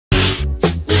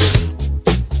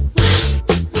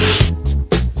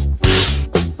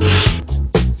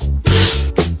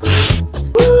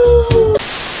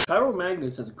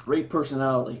Magnus has a great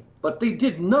personality, but they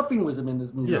did nothing with him in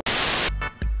this movie. Yeah.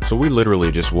 So we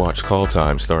literally just watched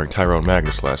Calltime starring Tyrone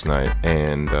Magnus last night,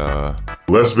 and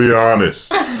let's be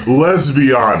honest. Let's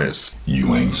be honest.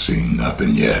 You ain't seen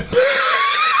nothing yet.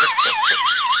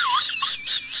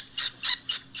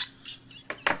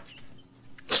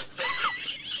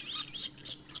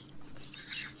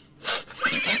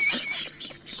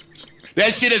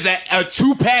 That shit is a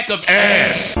 2-pack of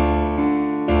ass.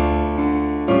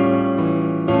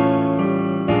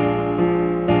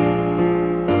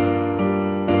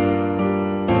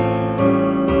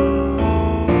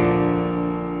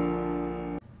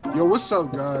 Yo, what's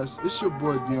up, guys? It's your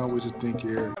boy Dion with the Think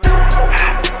here.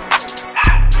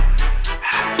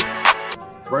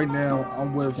 Right now,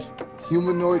 I'm with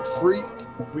Humanoid Freak.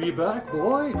 We back,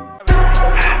 boy.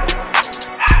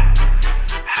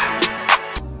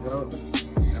 Yup.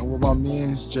 And with my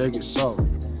man's Jagged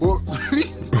Solid.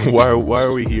 why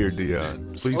are we here,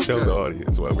 Dion? Please tell the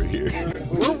audience why we're here.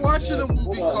 We're watching a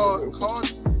movie called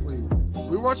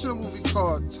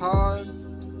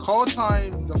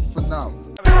Calltime, the finale.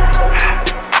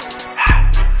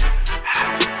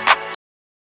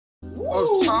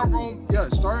 Of Tyrone,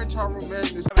 starring Tyrone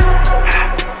Magnus.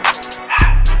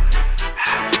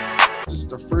 This is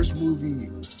the first movie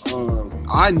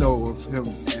I know of him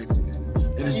acting in.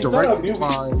 It is directed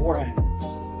by.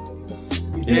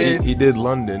 He did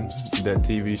London, that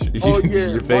TV show. Oh yeah,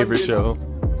 your favorite show.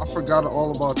 I forgot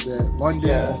all about that. London.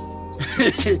 Yeah.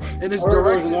 And it's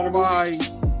directed by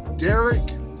Derek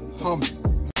Humming.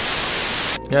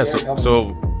 Yeah,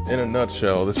 so in a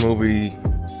nutshell, this movie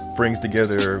brings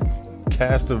together a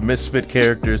cast of misfit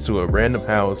characters to a random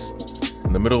house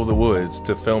in the middle of the woods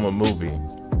to film a movie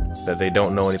that they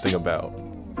don't know anything about.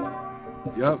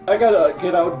 Yep. I got a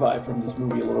Get Out vibe from this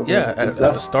movie a little bit. Yeah, at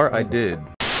the start I did.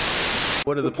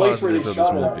 What are the positives of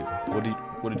this movie?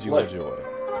 What did you enjoy?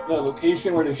 The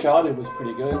location where they shot it was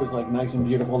pretty good. It was like nice and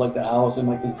beautiful, like the house and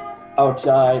like the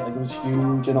outside, like it was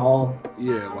huge and all.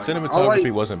 Yeah, like,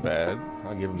 cinematography wasn't bad.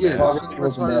 I'll give him that.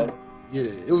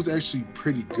 Cinematography, it was actually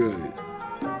pretty good.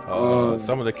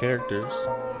 Some of the characters,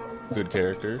 good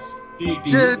characters.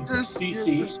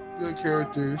 DC. Good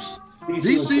characters.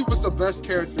 DC was the best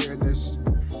character in this.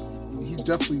 He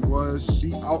definitely was.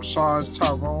 He outshines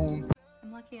Tyrone.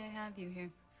 I'm lucky I have you here.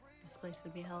 This place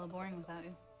would be hella boring without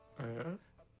you.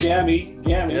 Gammy.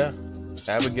 Yeah.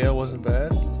 Abigail wasn't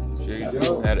bad. She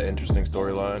had an interesting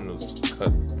storyline. It was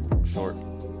cut short.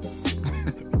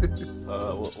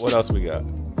 What else we got?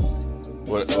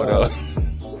 What else?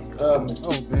 Oh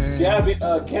man.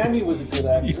 Gammy was a good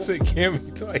actor. You said Gammy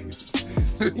twice.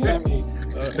 Gammy.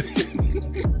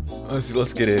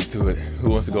 Let's get into it. Who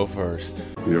wants to go first?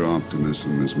 Your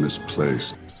optimism is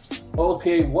misplaced.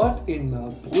 Okay, what in the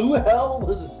blue hell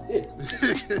was this?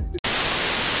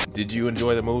 Did you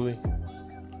enjoy the movie?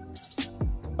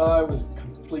 I was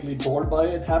completely bored by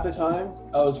it half the time.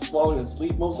 I was falling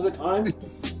asleep most of the time.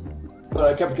 But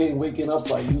I kept waking up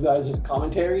by you guys'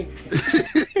 commentary.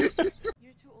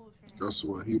 That's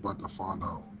what he about to find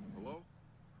out.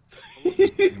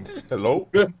 Hello?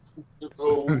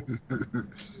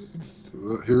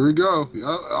 Here we go.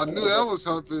 I knew that was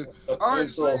happening.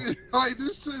 Alright,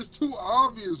 this shit is too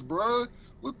obvious, bro.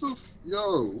 What the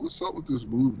what's up with this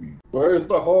movie? Where's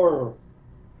the horror?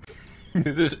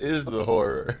 This is the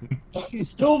horror. He's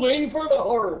still waiting for the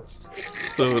horror.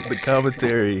 So the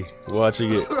commentary,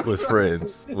 watching it with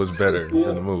friends, was better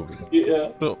than the movie.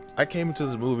 Yeah. So I came into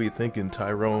this movie thinking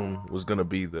Tyrone was gonna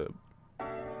be the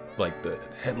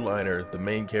headliner, the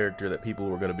main character that people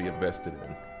were gonna be invested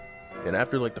in. And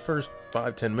after like the first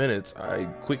 5-10 minutes, I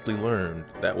quickly learned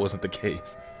that wasn't the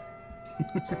case.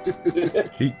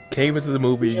 He came into the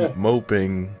movie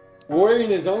moping, wearing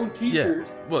his own t-shirt.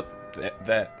 Yeah, well,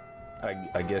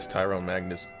 I guess Tyrone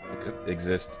Magnus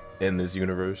exists in this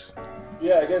universe.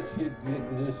 Yeah, I guess he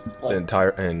exists.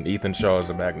 And Ethan Shaw is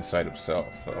a Magnesite himself.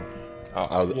 So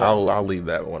I'll leave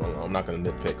that one alone. I'm not going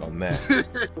to nitpick on that.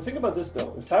 But think about this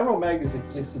though: if Tyrone Magnus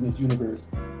exists in this universe,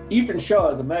 Ethan Shaw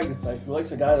is a Magnesite who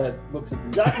likes a guy that looks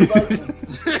exactly like him.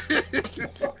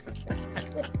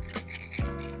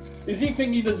 Is he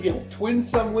thinking does he have twins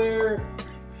somewhere?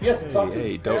 He has to talk to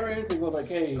his parents and go like,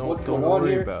 "Hey, what's going on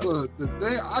here?" Look, the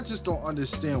thing I just don't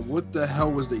understand, what the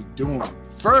hell was they doing?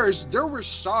 First, there were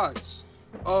shots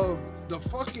of the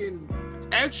fucking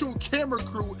actual camera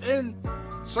crew in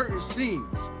certain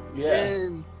scenes. Yeah.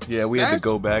 And we had to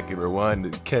go back and rewind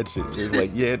to catch it. It's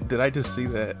like, did I just see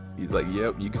that? He's like,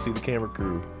 yep, you can see the camera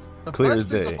crew. Clear as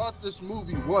day. The best thing about this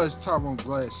movie was Tyrone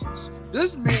glasses.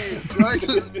 This man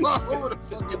glasses all over the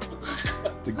fucking place.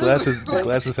 The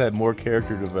glasses had more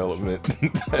character development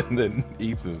than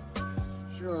Ethan.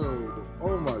 Yo,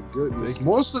 Oh my goodness.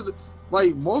 Most of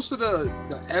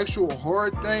the actual horror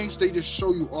things, they just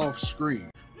show you off screen.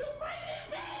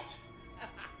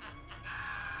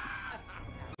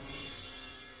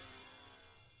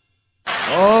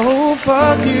 Oh,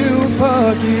 fuck you,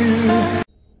 fuck you.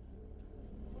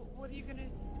 What are you gonna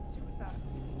do with that?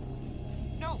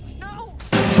 No, no!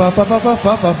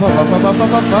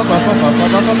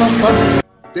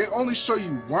 They only show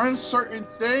you one certain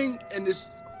thing, and it's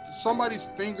somebody's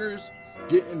fingers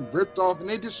getting ripped off, and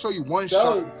they just show you one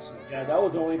shot. Yeah, that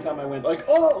was the only time I went like,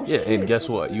 oh Yeah, shit. and guess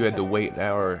what? You had to wait an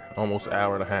hour, almost an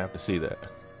hour and a half to see that.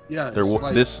 Yeah,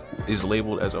 This is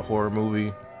labeled as a horror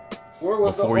movie.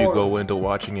 Before you go into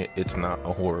watching it, it's not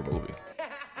a horror movie.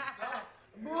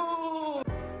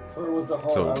 Where was the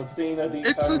horror? So, I was seeing that the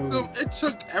entire movie. It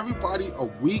took everybody a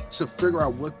week to figure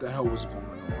out what the hell was going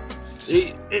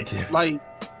on. Like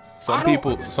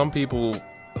some people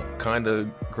kind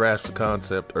of grasp the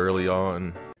concept early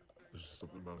on. There's just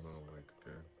something about that, like,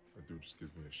 okay, that dude just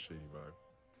gives me a shady vibe.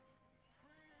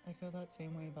 I feel that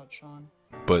same way about Sean.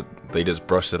 But they just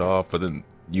brushed it off. But then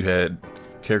you had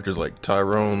characters like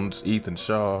Tyrone's Ethan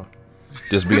Shaw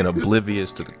just being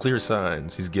oblivious to the clear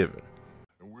signs he's given.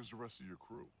 And where's the rest of your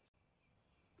crew?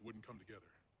 It wouldn't come together.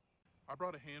 I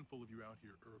brought a handful of you out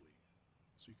here early,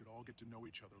 so you could all get to know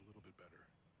each other a little bit better.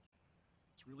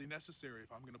 It's really necessary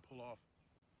if I'm going to pull off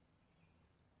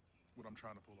what I'm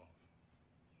trying to pull off.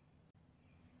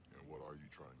 And what are you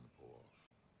trying to pull off?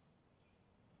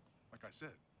 Like I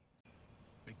said,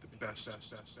 make the best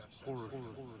horror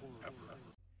ever.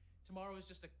 Tomorrow is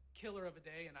just a killer of a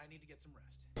day, and I need to get some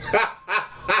rest.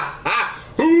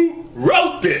 Who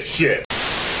wrote this shit?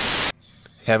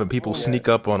 Having people sneak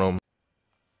up on them.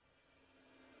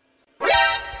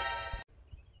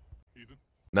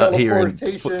 Not hearing.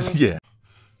 Teleportation. Yeah.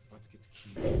 Let's get the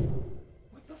key.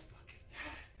 What the fuck is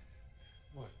that?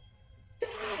 What?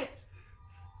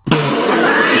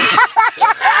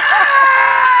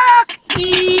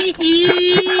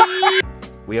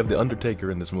 We have the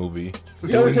Undertaker in this movie.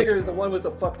 The Undertaker is the one with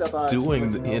the fucked up eyes.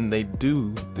 And they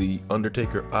do the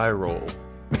Undertaker eye roll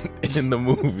in the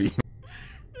movie.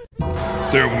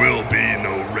 There will be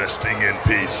no resting in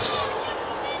peace.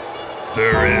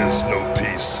 There is no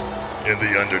peace in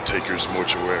the Undertaker's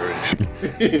mortuary.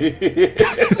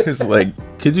 It's like,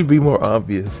 could you be more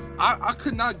obvious? I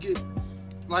could not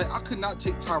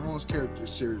take Tyrone's character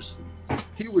seriously.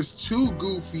 He was too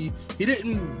goofy. He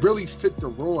didn't really fit the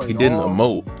role. He didn't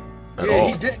emote at all.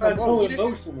 He didn't Had no emote.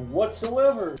 emotion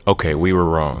whatsoever. Okay, we were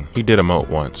wrong. He did emote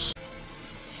once.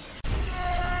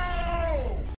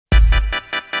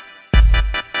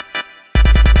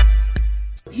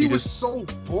 He was so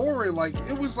boring. Like,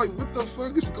 it was like, what the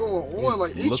fuck is going on?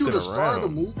 Like, ain't you the star of the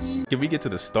movie? Can we get to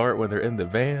the start when they're in the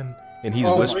van and he's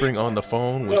whispering on the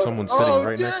phone when someone's sitting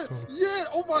right next to him? Yeah,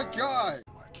 oh my god.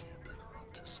 I can't pick her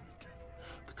up this weekend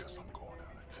because I'm going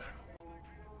out of town.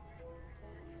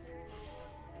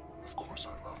 Of course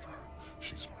I love her.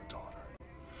 She's my daughter.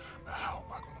 But how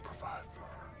am I going to provide for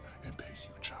her and pay you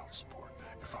child support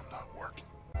if I'm not working?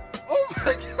 Oh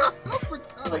my god, I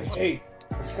forgot. Like, hey,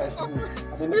 this guy's I'm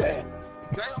in the van.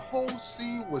 That whole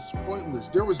scene was pointless.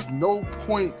 There was no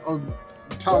point of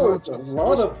There was a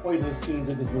lot of pointless scenes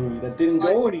in this movie that didn't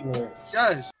go anywhere.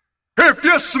 Yes. If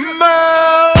you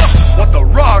smell what the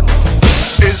Rock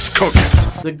is cooking.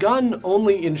 The gun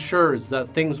only ensures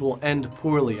that things will end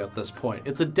poorly at this point.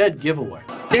 It's a dead giveaway.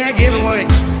 Dead giveaway.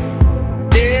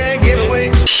 Dead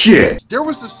giveaway. Shit. There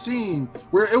was a scene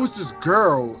where it was this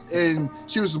girl and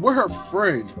she was with her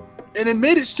friend. And it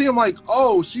made it seem like,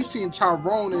 oh, she's seen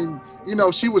Tyrone and, you know,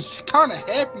 she was kind of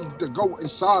happy to go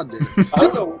inside there. I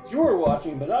don't know what you were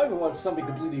watching, but I watched something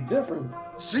completely different.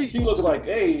 She looked like,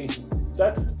 hey,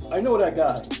 I know that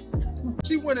guy.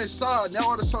 She went inside, now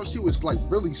all of a sudden she was like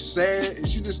really sad and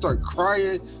she just started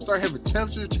crying, started having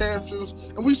tantrums,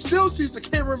 and we still sees the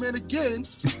cameraman again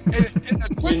and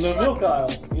a quick in the milk aisle.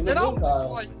 And I was just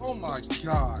like, oh my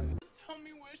god. Tell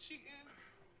me where she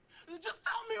is. Just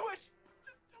tell me where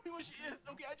she is,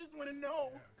 okay? I just want to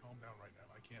know. Yeah, calm down right now.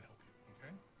 I can't help you,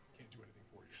 okay? Can't do anything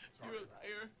for you. Sorry. You're a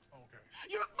liar. Okay.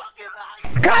 You're a fucking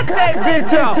liar. Cut that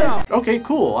bitch out! Okay,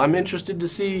 cool. I'm interested to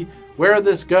see where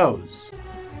this goes.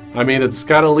 I mean, it's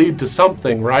gotta lead to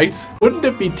something, right? Wouldn't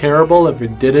it be terrible if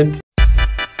it didn't?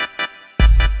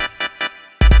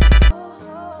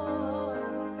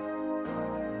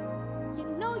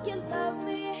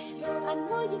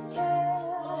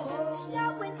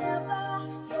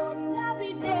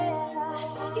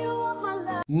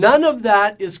 None of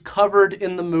that is covered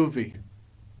in the movie.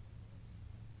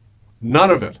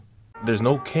 None of it. There's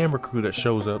no camera crew that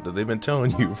shows up that they've been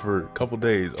telling you for a couple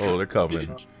days, oh, they're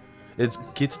coming. it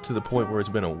gets to the point where it's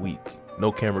been a week.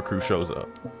 No camera crew shows up,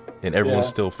 and everyone's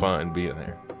still fine being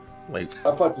there. Like,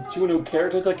 I thought the 2 new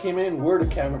characters that came in were the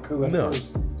camera crew at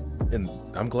first. And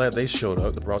I'm glad they showed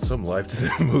up. They brought some life to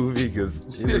the movie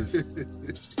because if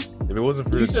it wasn't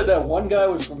for you said that one guy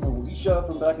was from Alicia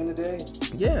from back in the day.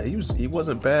 Yeah, he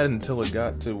wasn't bad until it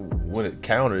got to when it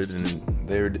counted, and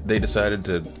they decided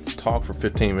to talk for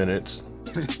 15 minutes,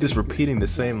 just repeating the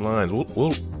same lines.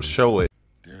 We'll show it.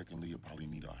 Derek and Leah probably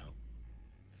need our help.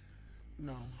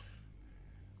 No,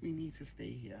 we need to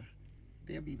stay here.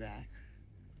 They'll be back.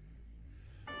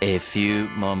 A few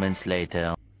moments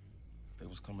later. If they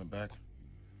was coming back,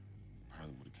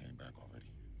 probably would have came back already.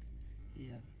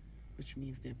 Yeah, which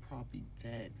means they're probably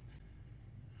dead.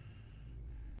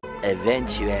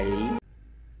 Eventually.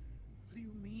 What do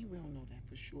you mean we don't know that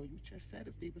for sure? You just said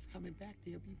if they was coming back,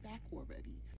 they'll be back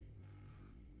already.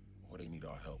 Or they need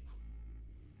our help.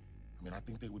 I mean, I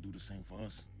think they would do the same for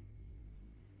us.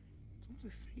 Do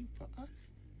the same for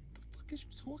us? The fuck is you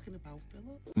talking about,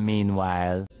 Philip?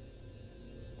 Meanwhile.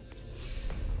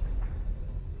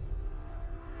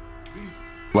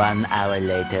 1 hour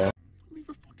later. I don't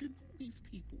even fucking know these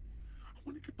people. I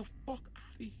want to get the fuck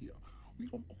out of here. We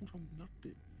don't owe them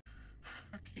nothing.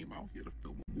 I came out here to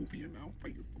film a movie and now I'm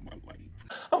fighting for my life.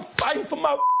 I'm fighting for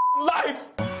my life.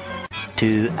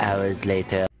 2 hours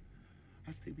later.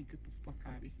 I say we get the fuck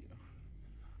out of here.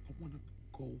 I want to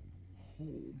go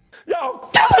home. Y'all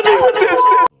killing me with this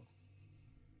shit.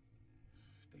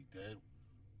 If they dead,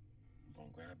 we're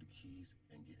gonna grab the keys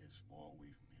and get as far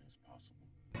away from here as possible.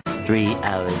 3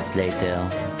 hours later.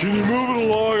 Can you move it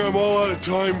along? I'm all out of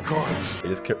time cards. They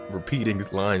just kept repeating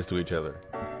lines to each other.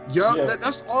 Yeah,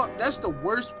 that's all. That's the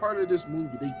worst part of this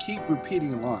movie. They keep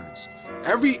repeating lines.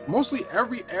 Mostly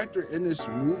every actor in this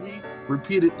movie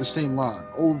repeated the same line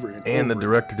over and over. And the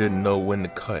director didn't know when to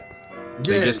cut.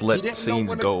 They just let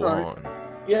scenes go on.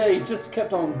 Yeah, he just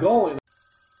kept on going.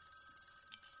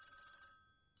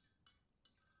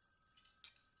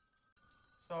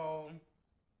 So,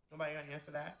 nobody gonna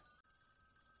answer that?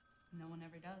 No one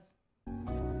ever does.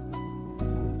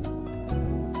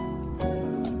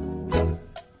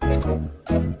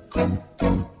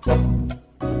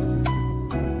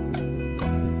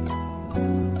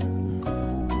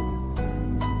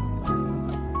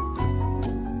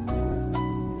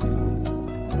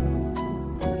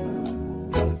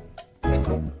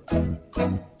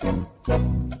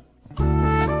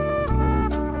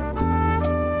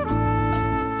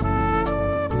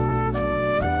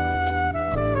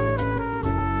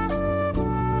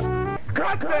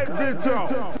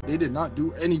 They did not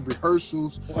do any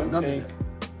rehearsals, none of that.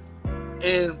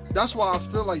 And that's why I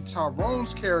feel like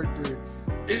Tyrone's character,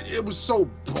 it was so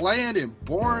bland and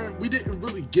boring. We didn't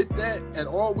really get that at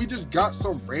all. We just got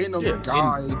some random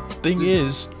guy. Thing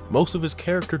is, most of his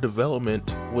character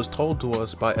development was told to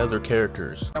us by other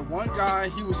characters. That one guy,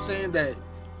 he was saying that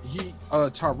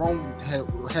Tyrone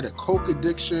had a coke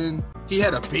addiction. He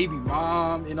had a baby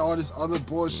mom and all this other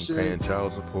bullshit. Paying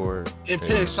child support. And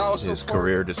paying child support. His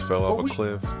career just fell off a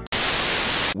cliff.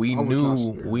 We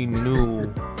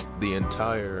knew the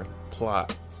entire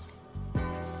plot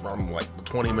from like the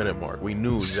 20-minute mark. We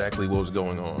knew exactly what was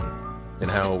going on and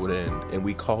how it would end, and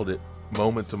we called it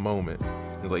moment to moment.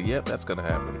 It was like, yep, that's gonna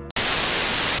happen.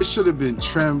 It should have been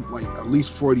trimmed like at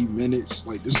least 40 minutes.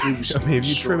 Like this movie should I mean, if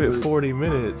you trim it 40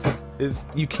 minutes,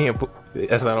 you can't put.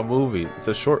 That's not a movie. It's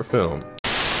a short film.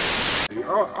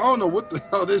 I don't know what the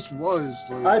hell this was.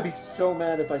 Like, I'd be so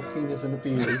mad if I seen this in the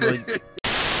theaters.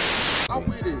 I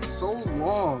waited so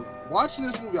long watching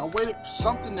this movie. I waited for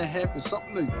something to happen,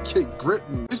 something to grip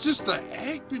me. It's just the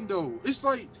acting though. It's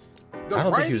like the I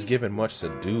don't writing, think he was given much to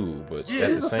do, but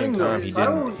at the same time,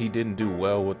 he didn't do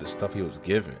well with the stuff he was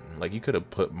given. Like, you could have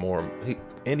put more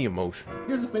any emotion.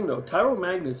 Here's the thing though, Tyrone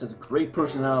Magnus has a great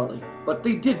personality, but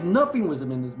they did nothing with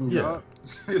him in this movie. Yeah.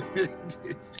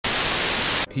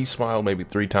 He smiled maybe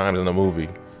 3 times in the movie,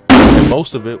 and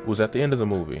most of it was at the end of the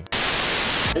movie.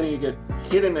 And he gets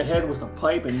hit in the head with a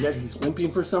pipe, and yet he's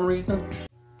limping for some reason.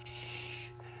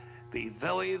 Be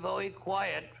very, very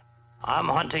quiet. I'm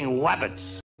hunting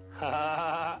rabbits.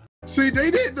 See,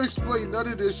 they didn't explain none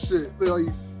of this shit.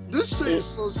 Like, this shit is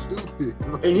so stupid.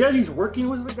 And yet he's working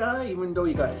with the guy, even though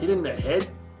he got hit in the head.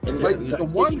 And like the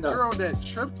one girl that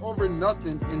tripped over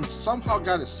nothing and somehow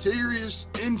got a serious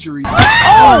injury.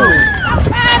 How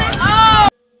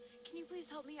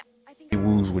many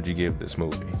woos would you give this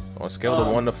movie? On a scale of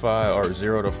 1 to 5 or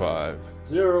 0 to 5?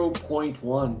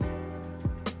 0.1.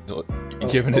 You're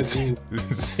giving it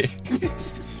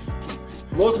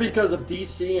Mostly because of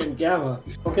DC and Gamma.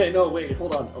 Okay, no, wait,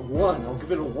 hold on. A 1. I'll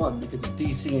give it a 1 because of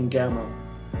DC and Gamma.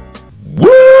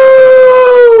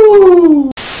 Woo!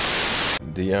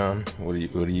 Dion,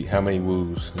 how many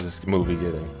woos is this movie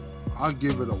getting? I'll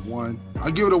give it a 1.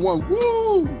 I'll give it a 1.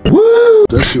 Woo! Woo!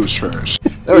 That shit was trash.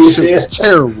 That shit was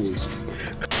terrible.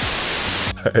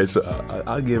 Alright, so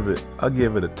I'll give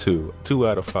it a 2. 2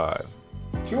 out of 5.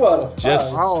 2 out of 5.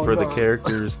 Just for the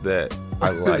characters that I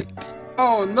like.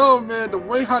 Oh no, man! The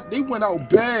way how they went out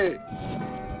bad.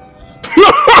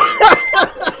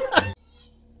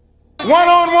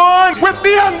 1-on-1 with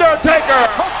the Undertaker.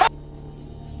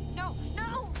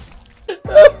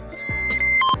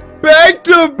 Back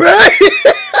to back.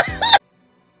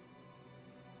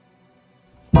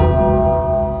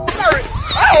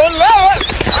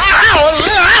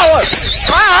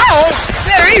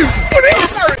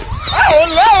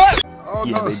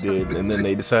 Yeah, they did, and then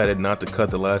they decided not to cut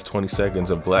the last 20 seconds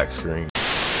of black screen.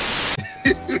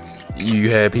 You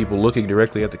had people looking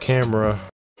directly at the camera.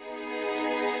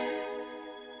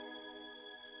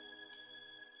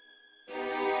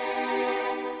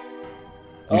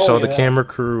 You saw the camera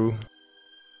crew.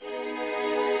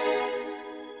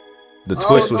 The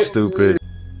twist was stupid.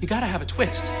 You gotta have a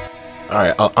twist.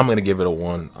 Alright, I'm gonna give it a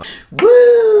 1.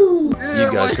 Woo!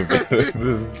 You guys can.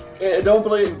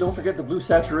 Don't forget the blue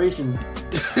saturation.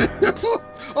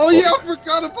 Oh yeah, I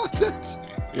forgot about that.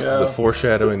 Yeah. The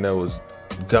foreshadowing that was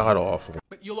god awful.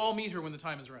 But you'll all meet her when the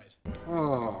time is right.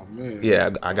 Oh man.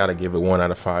 Yeah, I gotta give it 1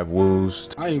 out of 5 woos.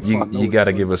 You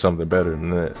gotta give us something better than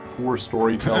this. Poor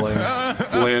storytelling,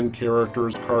 bland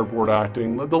characters, cardboard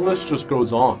acting. The list just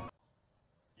goes on.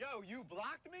 Yo, you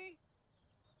blocked me?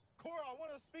 Cora, I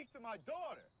want to speak to my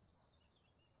daughter.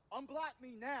 Unblock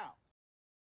me now.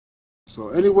 So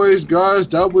anyways, guys,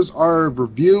 that was our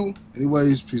review.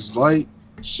 Anyways, please like,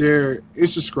 share, and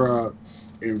subscribe.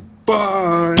 And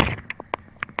bye.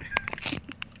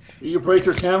 You break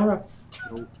your camera?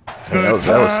 Nope. That was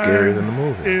scarier than the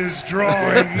movie. Is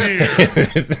drawing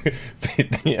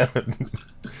near.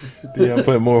 Dion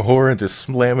put more horror into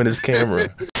slamming his camera.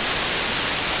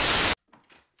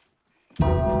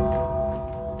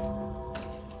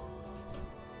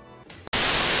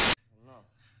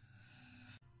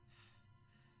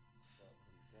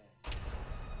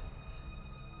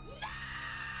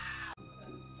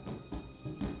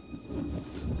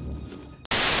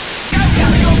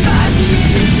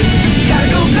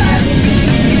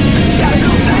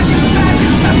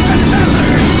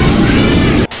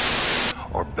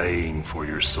 Or baying for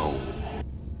your soul.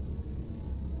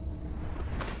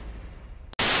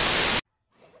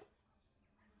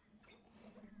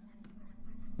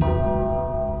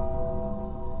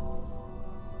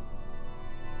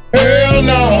 Hell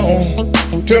no,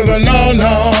 to the no,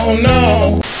 no,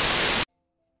 no.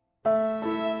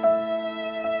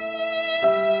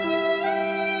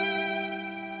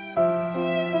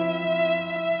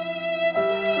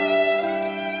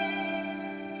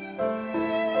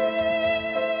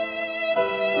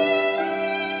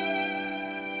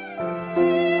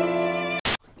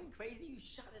 Crazy, you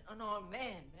shot an unarmed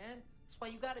man. That's why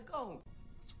you gotta go.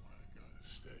 That's why I gotta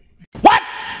stay. What?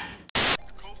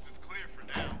 The coast is clear for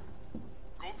now.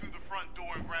 Go through the front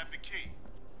door and grab the key.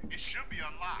 It should be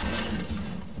unlocked.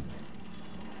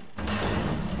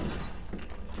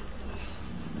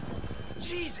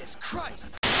 Jesus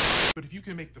Christ! But if you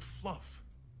can make the fluff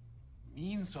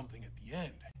mean something at the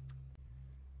end,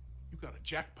 you got a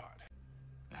jackpot.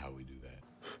 How we do that?